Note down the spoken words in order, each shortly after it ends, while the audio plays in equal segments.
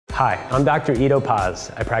Hi, I'm Dr. Ido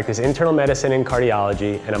Paz. I practice internal medicine and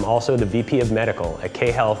cardiology, and I'm also the VP of Medical at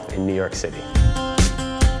K-Health in New York City.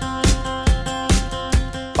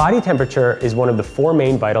 Body temperature is one of the 4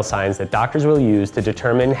 main vital signs that doctors will use to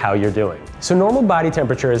determine how you're doing. So normal body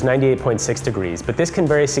temperature is 98.6 degrees, but this can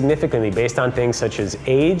vary significantly based on things such as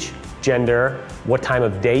age, gender, what time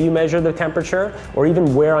of day you measure the temperature, or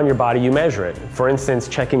even where on your body you measure it. For instance,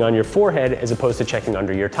 checking on your forehead as opposed to checking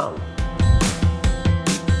under your tongue.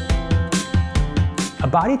 A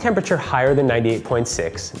body temperature higher than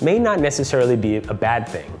 98.6 may not necessarily be a bad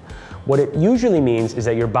thing. What it usually means is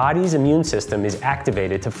that your body's immune system is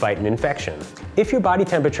activated to fight an infection. If your body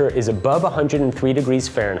temperature is above 103 degrees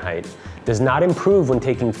Fahrenheit, does not improve when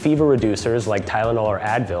taking fever reducers like Tylenol or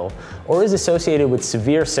Advil, or is associated with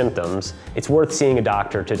severe symptoms, it's worth seeing a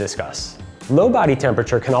doctor to discuss. Low body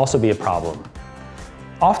temperature can also be a problem.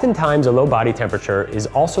 Oftentimes, a low body temperature is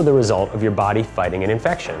also the result of your body fighting an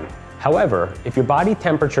infection. However, if your body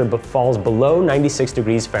temperature falls below 96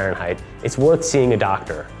 degrees Fahrenheit, it's worth seeing a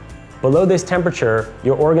doctor. Below this temperature,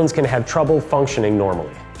 your organs can have trouble functioning normally.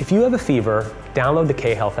 If you have a fever, download the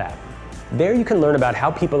K-Health app. There you can learn about how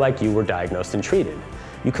people like you were diagnosed and treated.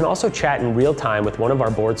 You can also chat in real time with one of our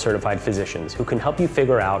board-certified physicians who can help you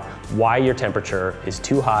figure out why your temperature is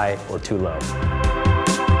too high or too low.